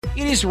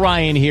It is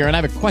Ryan here, and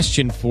I have a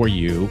question for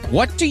you.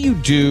 What do you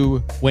do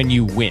when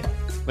you win?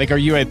 Like, are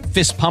you a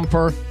fist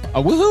pumper,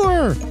 a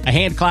woohooer, a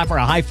hand clapper,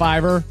 a high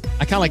fiver?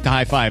 I kind of like the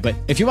high five, but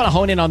if you want to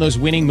hone in on those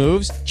winning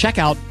moves, check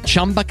out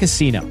Chumba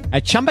Casino.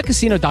 At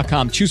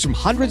ChumbaCasino.com, choose from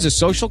hundreds of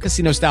social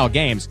casino-style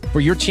games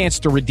for your chance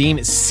to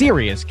redeem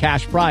serious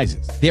cash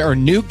prizes. There are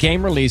new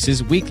game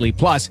releases weekly,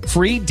 plus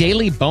free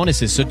daily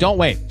bonuses. So don't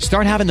wait.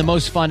 Start having the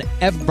most fun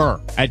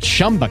ever at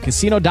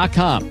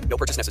ChumbaCasino.com. No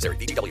purchase necessary.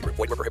 VGW Group.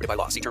 Void where prohibited by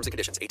law. See terms and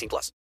conditions.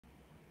 18+.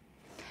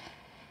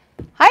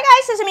 Hi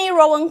guys, it's me,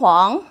 Rowan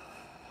Huang.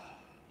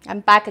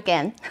 I'm back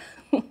again.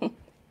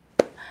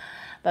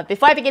 But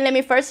before I begin, let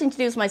me first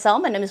introduce myself.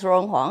 My name is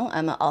Rowan Huang.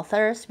 I'm an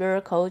author,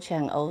 spirit coach,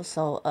 and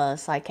also a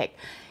psychic.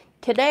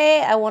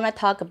 Today, I want to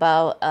talk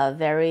about a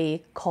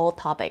very cool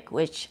topic,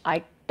 which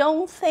I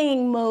don't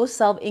think most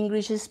of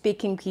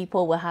English-speaking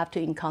people will have to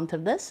encounter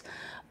this,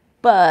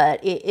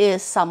 but it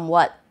is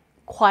somewhat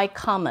quite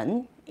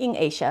common in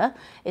Asia,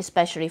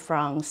 especially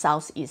from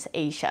Southeast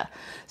Asia.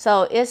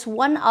 So it's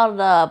one of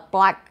the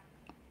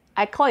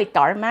I call it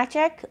dark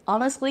magic.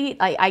 Honestly,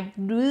 I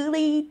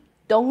really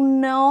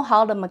don't know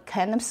how the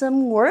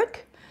mechanism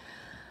work,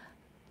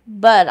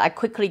 but I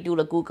quickly do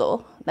the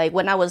Google. Like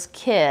when I was a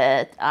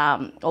kid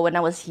or when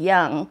I was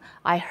young,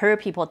 I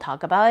heard people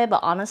talk about it, but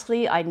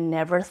honestly, I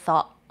never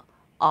thought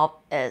of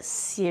it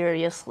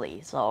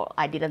seriously. So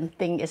I didn't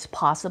think it's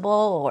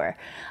possible, or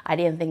I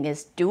didn't think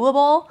it's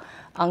doable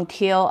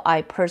until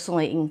I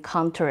personally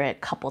encountered it a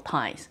couple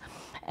times.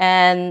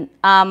 And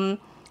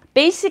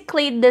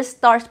basically, this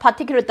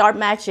particular dark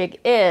magic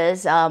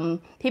is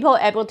people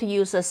are able to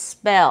use a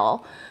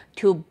spell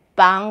to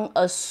bound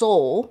a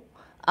soul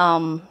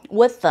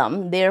with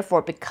them,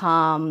 therefore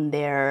become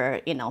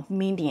their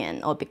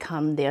minion or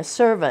become their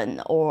servant,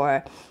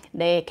 or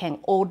they can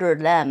order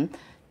them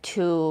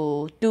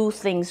to do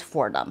things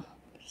for them.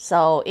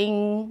 So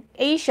in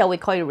Asia, we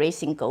call it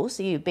raising ghosts.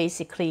 You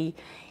basically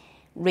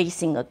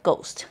raising a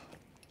ghost.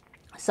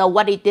 So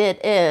what it did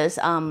is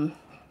on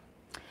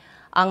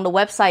the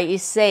website, it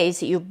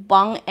says you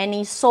bound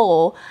any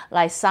soul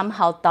like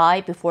somehow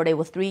died before they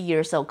were 3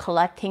 years old,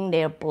 collecting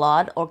their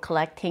blood or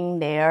collecting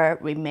their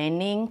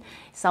remaining,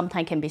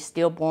 sometimes can be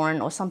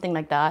stillborn or something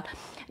like that.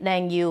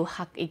 Then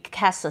it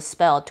casts a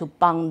spell to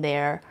bound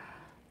their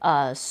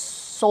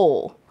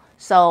soul.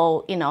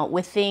 So,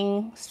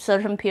 within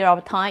certain period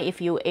of time,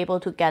 if you're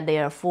able to get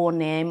their full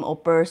name or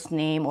birth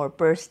name or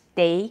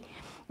birthday,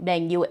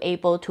 then you're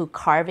able to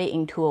carve it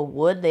into a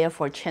wood,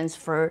 therefore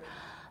transfer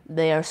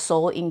their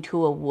soul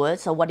into a wood.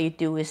 So what you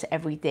do is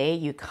every day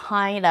you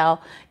kind of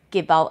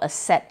give out a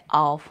set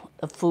of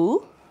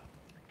food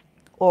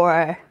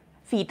or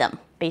feed them,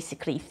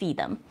 basically feed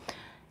them,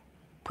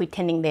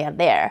 pretending they are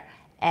there.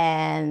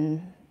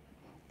 And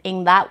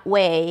in that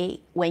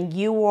way, when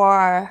you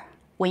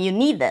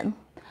need them,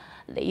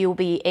 you'll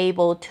be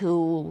able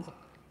to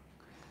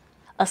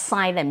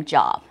assign them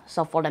job,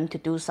 so for them to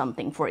do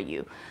something for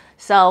you.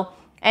 So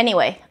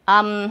anyway,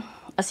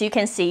 as you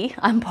can see,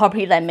 I'm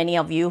probably like many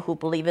of you who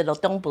believe it or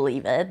don't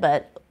believe it,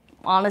 but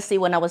honestly,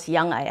 when I was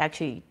young, I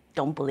actually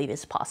don't believe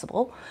it's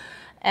possible.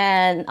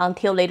 And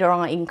until later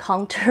on I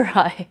encounter,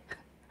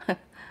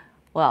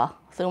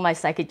 through my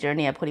psychic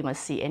journey, I pretty much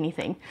see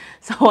anything.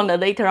 So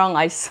later on,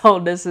 I saw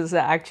this is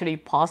actually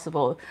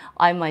possible.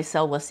 I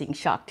myself was in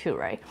shock too,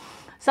 right?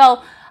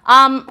 So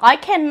I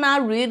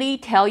cannot really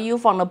tell you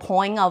from the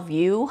point of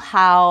view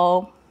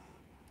how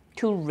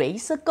to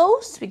raise a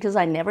ghost, because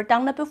I never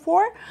done that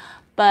before.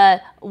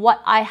 But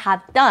what I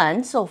have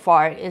done so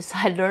far is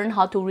I learned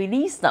how to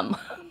release them,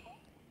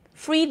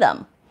 free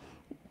them,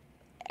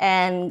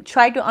 and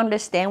try to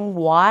understand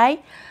why,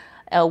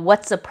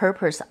 what's the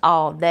purpose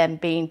of them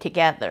being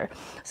together.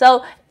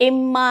 So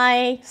in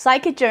my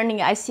psychic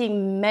journey, I see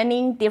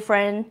many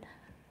different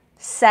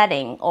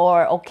setting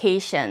or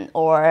occasion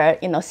or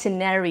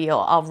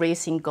scenario of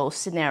raising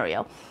ghost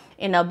scenario.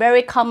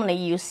 Very commonly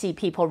you see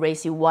people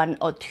raising 1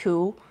 or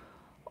 2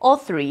 or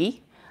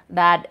 3.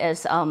 That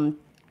is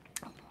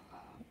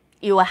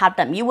you will have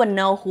them. You will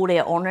know who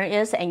their owner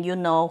is, and you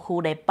know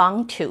who they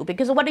bound to.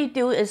 Because what they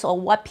do is, or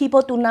what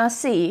people do not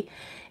see,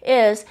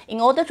 is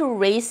in order to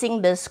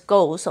raising this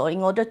ghost, or in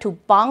order to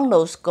bound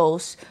those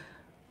ghosts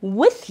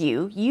with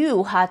you,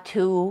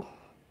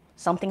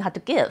 something had to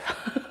give.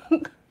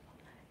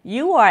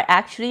 You are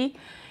actually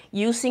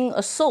using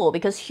a soul,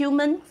 because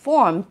human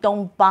form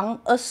don't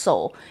bound a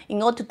soul.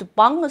 In order to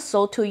bound a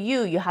soul to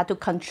you, you have to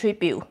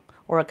contribute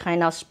or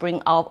kind of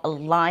spring out a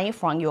line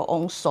from your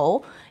own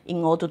soul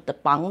in order to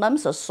bound them.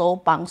 So soul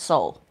bound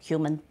soul.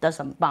 Human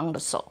doesn't bound the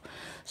soul.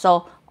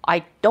 So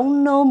I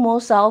don't know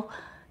most of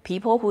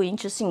people who are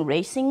interested in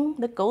raising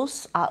the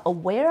ghosts are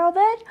aware of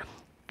it,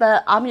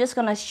 but I'm just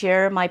gonna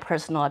share my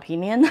personal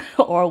opinion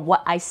or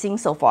what I've seen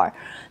so far.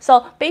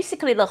 So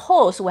basically the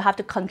host will have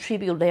to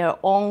contribute their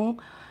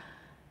own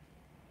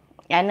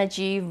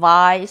energy,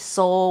 vibe,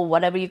 soul,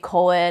 whatever you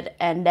call it,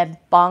 and then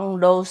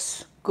bound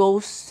those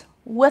ghosts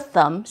with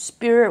them,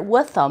 spirit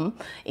with them,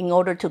 in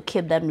order to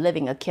keep them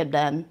living or keep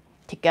them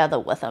together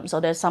with them. So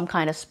there's some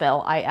kind of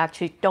spell. I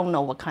actually don't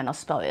know what kind of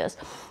spell it is.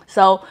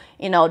 So,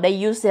 they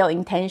use their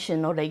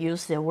intention or they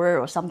use their word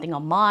or something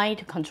of mind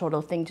to control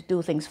the thing, to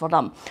do things for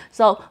them.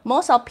 So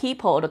most of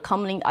people, the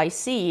common I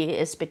see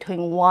is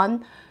between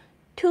 1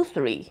 to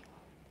 3.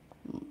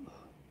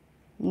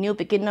 New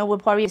beginner will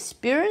probably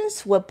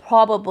experience, will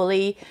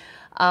probably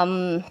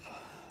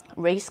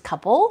raise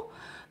couple.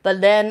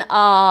 But then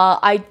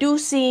I do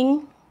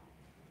see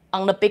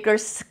on the bigger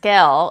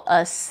scale,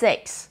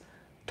 6,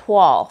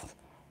 12,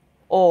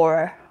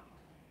 or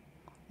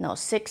no,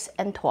 6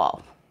 and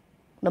 12.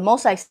 The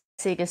most I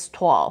see is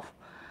 12.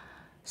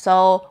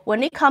 So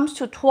when it comes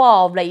to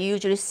 12, they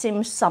usually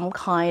seem some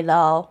kind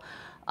of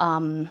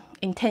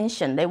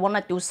intention. They want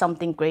to do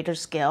something greater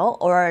scale,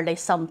 or they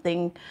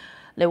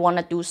want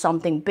to do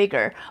something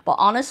bigger. But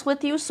honest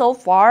with you, so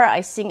far, I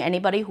seen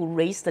anybody who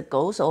raised the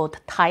ghost or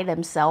tie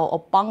themselves or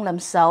bond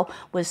themselves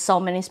with so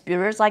many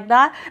spirits like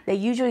that, they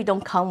usually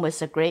don't come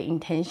with a great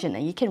intention,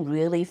 and you can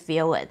really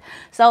feel it.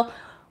 So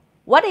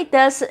what it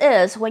does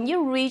is, when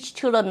you reach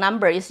to the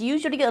number, it's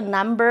usually a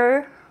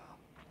number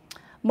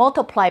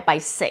multiplied by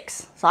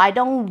 6. So I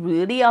don't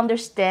really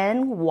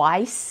understand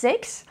why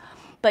 6.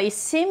 But it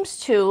seems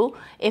to,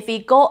 if you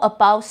go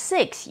above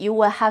 6, you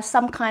will have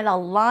some kind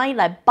of line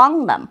like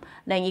bond them.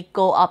 Then you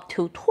go up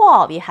to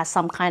 12, you have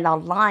some kind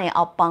of line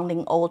of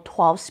bonding all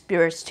 12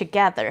 spirits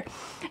together.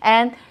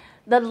 And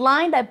the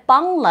line that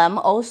bond them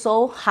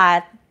also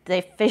had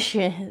the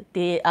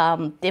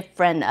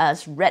different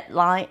as red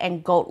line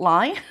and gold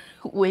line,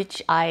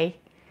 which I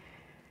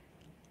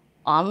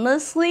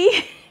honestly,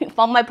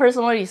 from my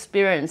personal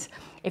experience,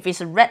 if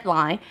it's a red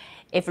line,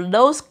 if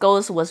those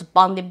ghosts was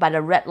bonded by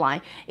the red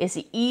line, it's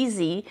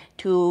easy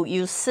to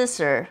use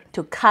scissor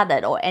to cut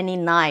it, or any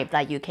knife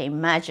that you can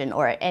imagine,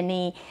 or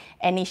any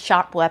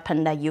sharp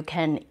weapon that you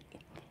can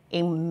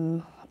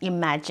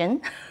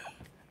imagine.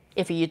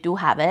 If you do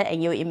have it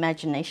and your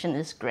imagination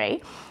is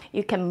great,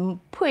 you can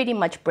pretty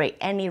much break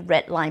any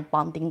red line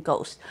bonding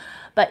ghost.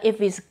 But if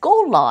it's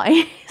gold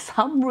line,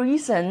 some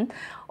reason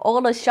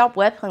all the sharp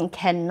weapon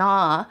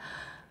cannot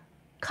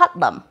cut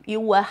them. You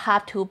will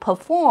have to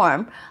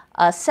perform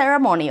a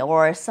ceremony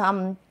or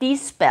some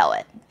dispel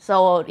it.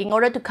 So in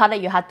order to cut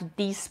it, you have to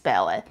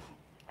dispel it.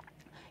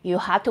 You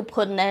have to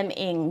put them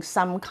in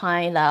some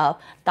kind of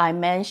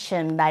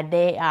dimension that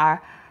they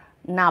are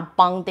not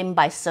bounded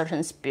by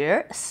certain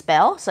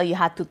spell. So you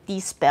have to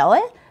dispel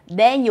it.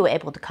 Then you're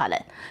able to cut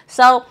it.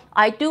 So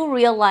I do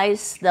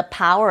realize the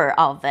power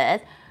of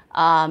it.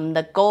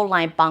 The gold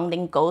line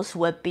bonding ghost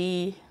would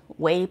be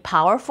way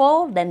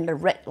powerful than the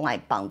red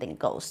line bonding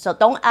ghost. So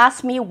don't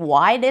ask me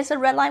why there's a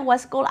red line,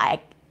 what's gold.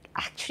 I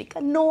actually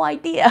got no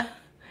idea.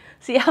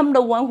 See, I'm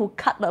the one who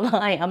cut the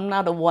line. I'm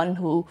not the one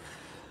who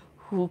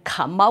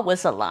come up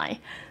with a line.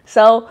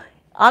 So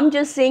I'm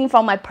just saying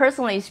from my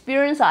personal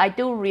experience, I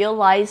do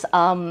realize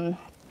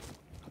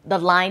the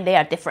line, they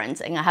are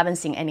different, and I haven't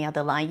seen any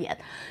other line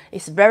yet.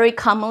 It's very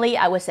commonly,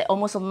 I would say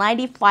almost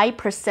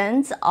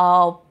 95%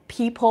 of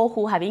people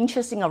who have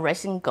interest in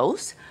erasing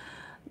ghosts,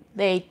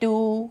 they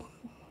do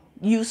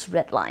use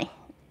red line,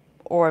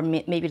 or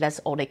maybe that's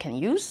all they can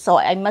use. So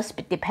it must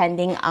be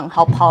depending on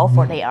how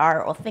powerful they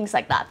are or things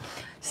like that.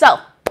 So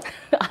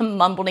I'm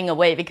mumbling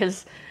away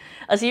because,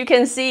 as you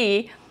can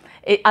see,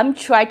 I'm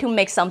trying to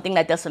make something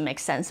that doesn't make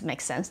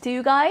sense to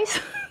you guys.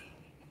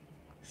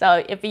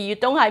 So if you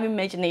don't have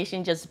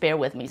imagination, just bear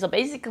with me. So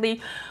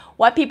basically,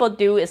 what people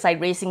do is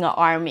like raising an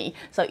army.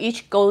 So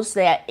each ghost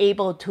they are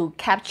able to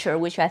capture,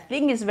 which I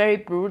think is very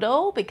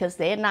brutal because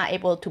they're not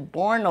able to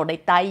born, or they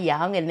die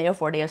young, and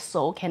therefore their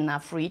soul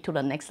cannot free to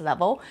the next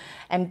level,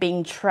 and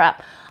being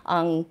trapped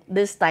on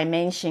this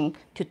dimension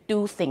to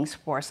do things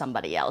for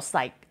somebody else,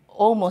 like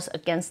almost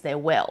against their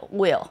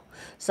will.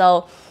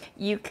 So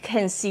you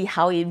can see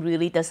how it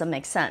really doesn't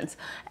make sense.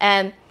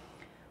 And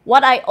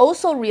what I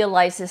also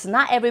realize is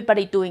not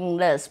everybody doing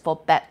this for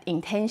bad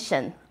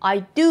intention. I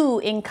do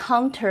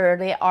encounter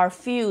there are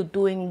few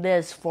doing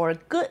this for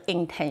good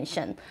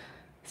intention.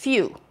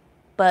 Few,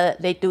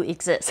 but they do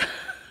exist.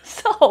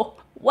 So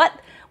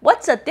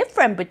what's the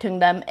difference between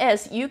them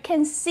is you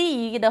can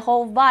see the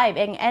whole vibe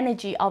and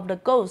energy of the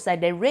ghosts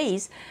that they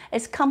raise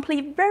is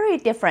completely very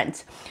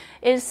different.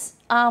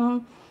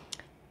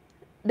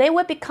 They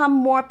will become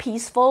more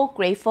peaceful,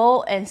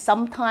 grateful, and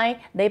sometimes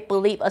they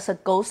believe as a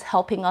ghost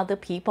helping other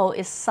people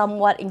is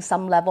somewhat in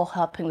some level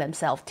helping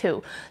themselves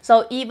too.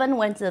 So even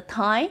when the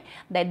time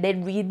that they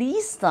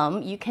release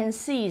them, you can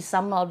see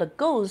some of the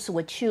ghosts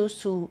will choose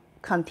to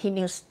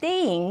continue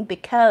staying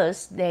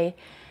because they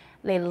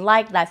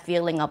like that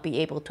feeling of being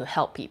able to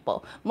help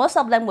people. Most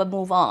of them will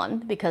move on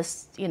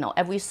because,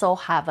 every soul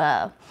have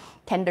a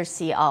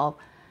tendency of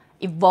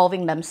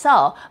evolving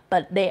themselves,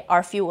 but there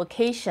are few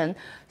occasions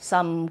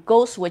some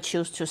ghosts will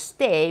choose to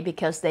stay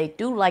because they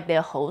do like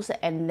their host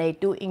and they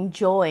do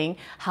enjoying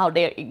how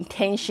their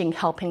intention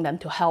helping them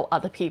to help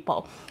other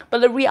people.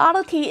 But the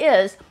reality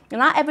is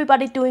not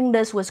everybody doing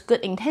this with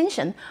good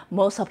intention.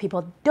 Most of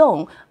people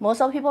don't.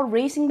 Most of people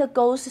raising the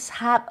ghosts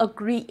have a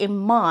greed in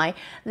mind.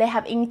 They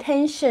have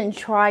intention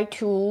try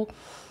to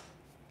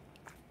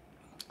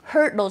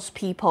hurt those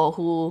people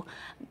who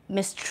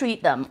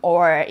mistreat them,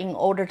 or in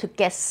order to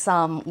get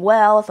some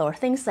wealth or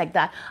things like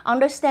that.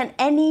 Understand,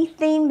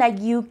 anything that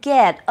you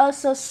get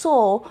as a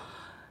soul,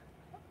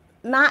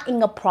 not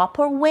in a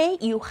proper way,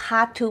 you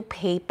have to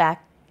pay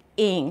back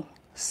in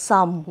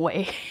some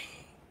way.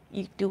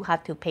 You do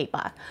have to pay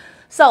back.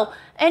 So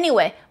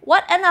anyway,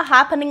 what ended up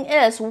happening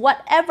is,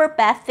 whatever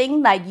bad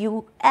thing that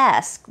you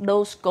ask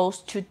those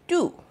ghosts to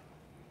do,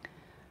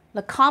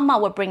 the karma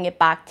will bring it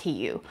back to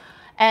you.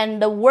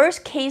 And the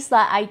worst case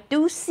that I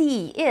do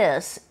see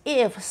is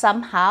if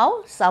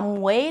somehow,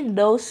 some way,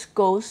 those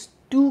ghosts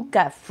do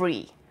get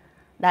free.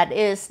 That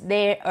is,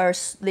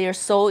 their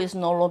soul is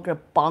no longer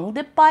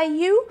bonded by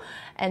you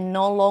and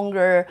no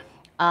longer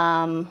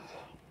tied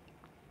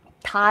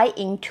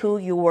into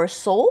your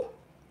soul.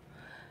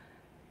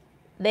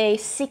 They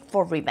seek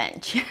for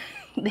revenge.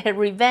 Their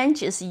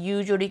revenge is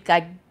usually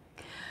like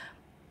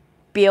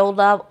build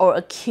up or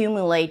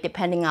accumulate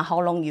depending on how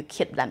long you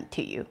keep them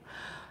to you.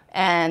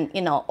 And,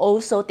 you know,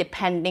 also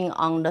depending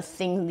on the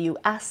thing you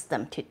ask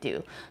them to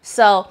do.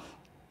 So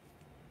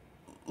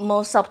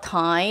most of the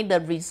time, the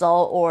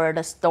result or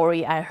the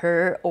story I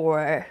heard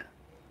or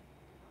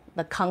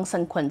the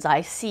consequence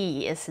I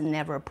see is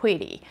never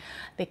pretty,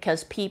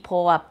 because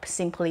people are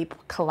simply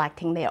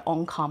collecting their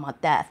own karma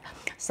debt.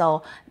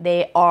 So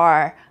they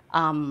are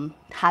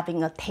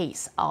having a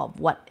taste of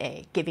what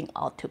they're giving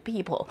out to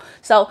people.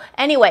 So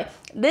anyway,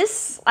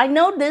 I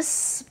know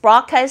this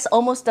broadcast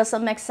almost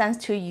doesn't make sense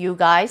to you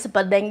guys,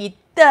 but then it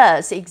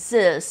does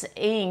exist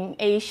in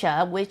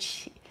Asia,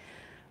 which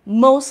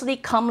mostly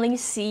commonly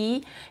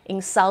see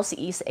in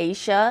Southeast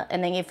Asia.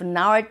 And then if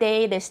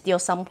nowadays there's still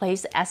some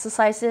place to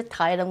exercise it,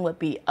 Thailand would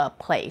be a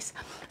place.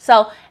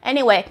 So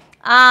anyway,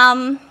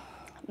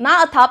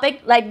 not a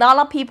topic, like a lot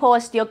of people are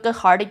still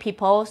good-hearted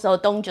people, so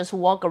don't just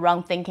walk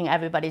around thinking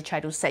everybody try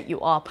to set you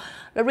up.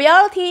 The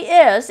reality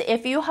is,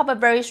 if you have a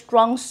very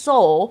strong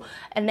soul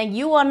and then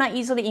you are not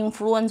easily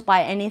influenced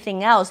by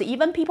anything else,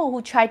 even people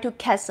who try to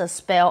cast a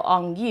spell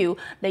on you,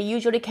 they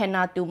usually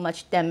cannot do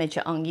much damage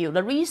on you.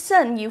 The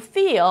reason you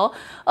feel,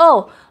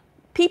 oh,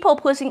 people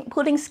putting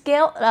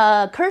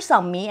curse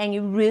on me, and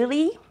you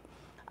really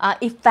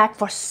effect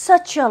for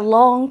such a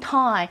long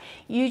time,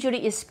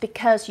 usually it's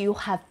because you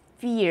have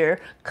fear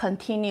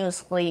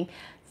continuously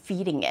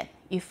feeding it.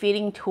 You're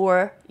feeding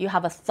toward, you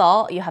have a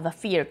thought, you have a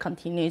fear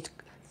continues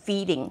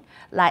feeding,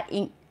 like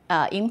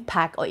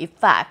impact or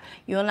effect.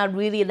 You're not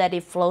really let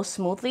it flow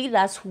smoothly.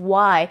 That's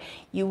why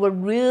you were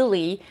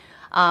really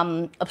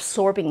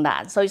absorbing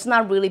that. So it's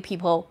not really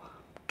people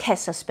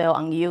cast a spell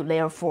on you,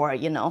 therefore,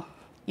 you know,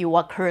 you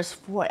are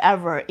cursed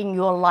forever in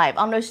your life.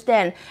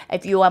 Understand,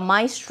 if you are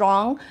mind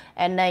strong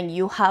and then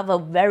you have a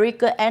very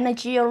good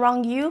energy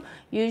around you,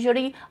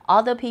 usually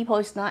other people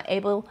is not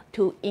able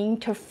to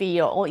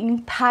interfere or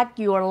impact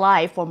your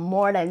life for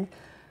more than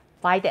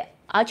 5 days.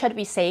 I'll try to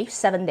be safe,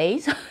 7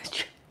 days.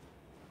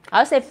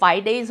 I'll say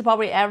 5 days is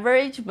probably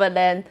average, but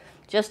then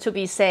just to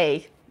be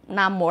safe,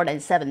 not more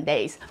than 7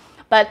 days.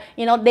 But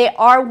you know, there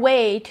are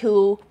ways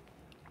to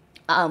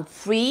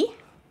free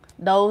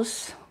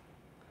those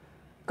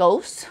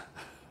ghosts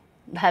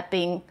that have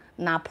been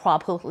not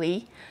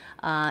properly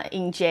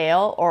in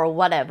jail or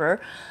whatever.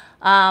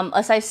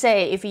 As I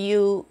say, if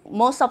you,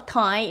 most of the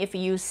time, if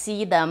you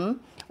see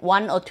them,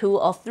 1 or 2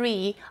 or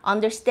 3,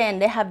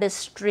 understand they have this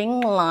string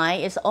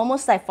line. It's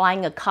almost like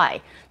flying a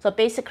kite. So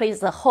basically,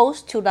 it's the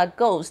host to the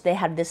ghost. They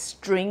have this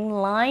string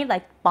line,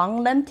 like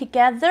bond them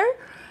together.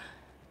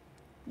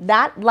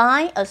 That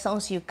line, as soon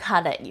as you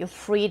cut it, you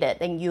freed it,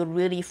 and you're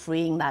really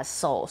freeing that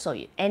soul. So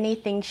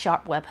anything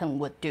sharp weapon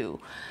would do.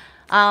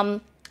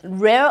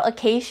 Rare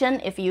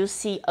occasion, if you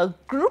see a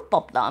group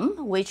of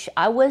them, which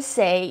I would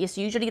say is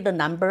usually the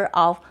number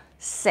of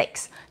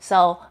 6.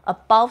 So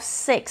above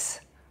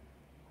 6,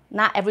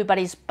 not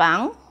everybody's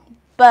bound,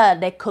 but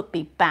they could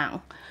be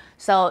bound.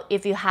 So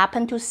if you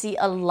happen to see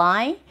a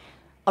line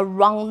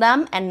around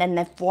them and then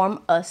they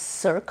form a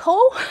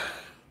circle,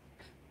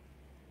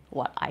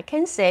 what I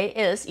can say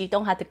is you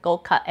don't have to go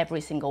cut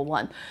every single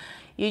one.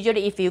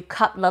 Usually if you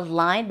cut the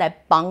line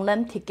that bound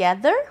them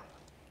together,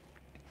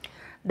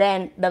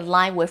 then the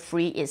line will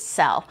free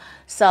itself.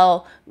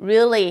 So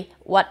really,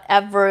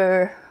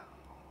 whatever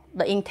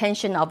the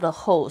intention of the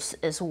host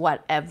is,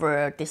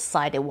 whatever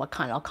decided what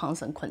kind of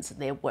consequences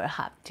they will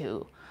have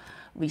to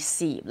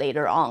receive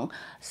later on.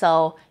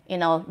 So, you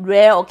know,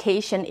 rare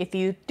occasion, if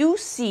you do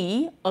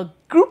see a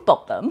group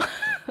of them,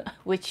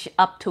 which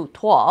up to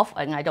 12,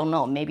 and I don't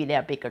know, maybe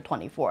they're bigger,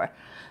 24,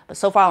 but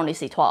so far I only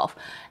see 12,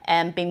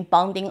 and been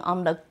bonding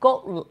on the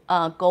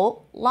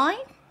gold line,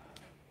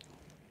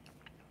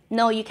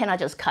 no, you cannot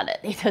just cut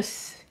it.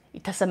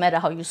 It doesn't matter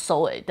how you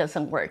sew it, it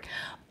doesn't work.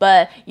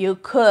 But you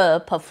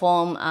could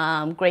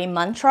perform great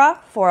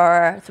mantra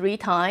for 3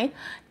 times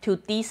to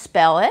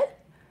dispel it,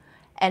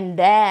 and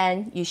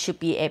then you should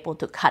be able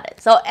to cut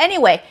it. So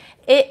anyway,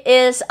 it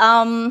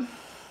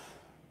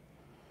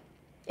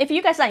if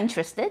you guys are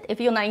interested.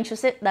 If you're not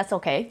interested, that's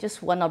okay.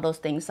 Just one of those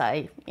things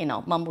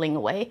mumbling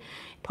away.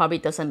 Probably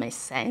doesn't make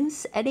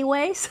sense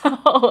anyway.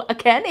 So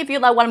again, if you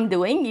like what I'm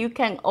doing, you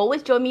can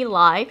always join me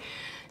live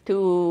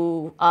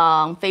to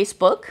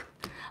Facebook,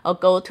 or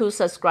go to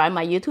subscribe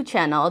my YouTube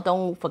channel.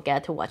 Don't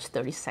forget to watch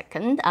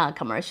 30-second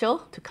commercial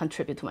to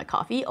contribute to my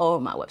coffee, or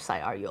my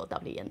website,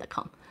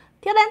 ruowlen.com.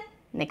 Till then,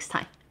 next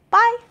time.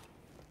 Bye.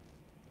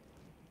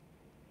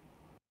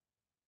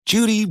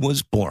 Judy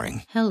was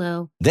boring.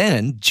 Hello.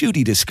 Then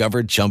Judy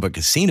discovered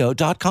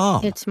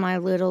ChumbaCasino.com. It's my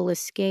little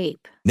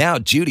escape. Now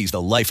Judy's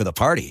the life of the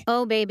party.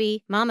 Oh,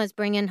 baby, mama's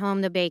bringing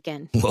home the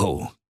bacon.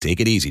 Whoa,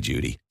 take it easy,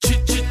 Judy.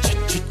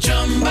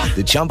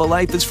 The Chumba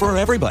life is for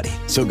everybody.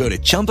 So go to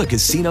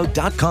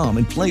ChumbaCasino.com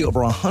and play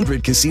over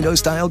 100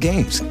 casino-style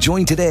games.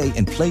 Join today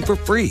and play for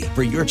free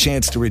for your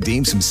chance to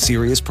redeem some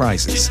serious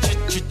prizes.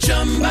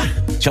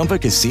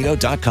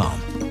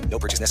 ChumbaCasino.com. No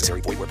purchase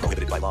necessary. Void where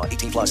prohibited by law.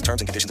 18+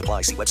 terms and conditions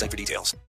apply. See website for details.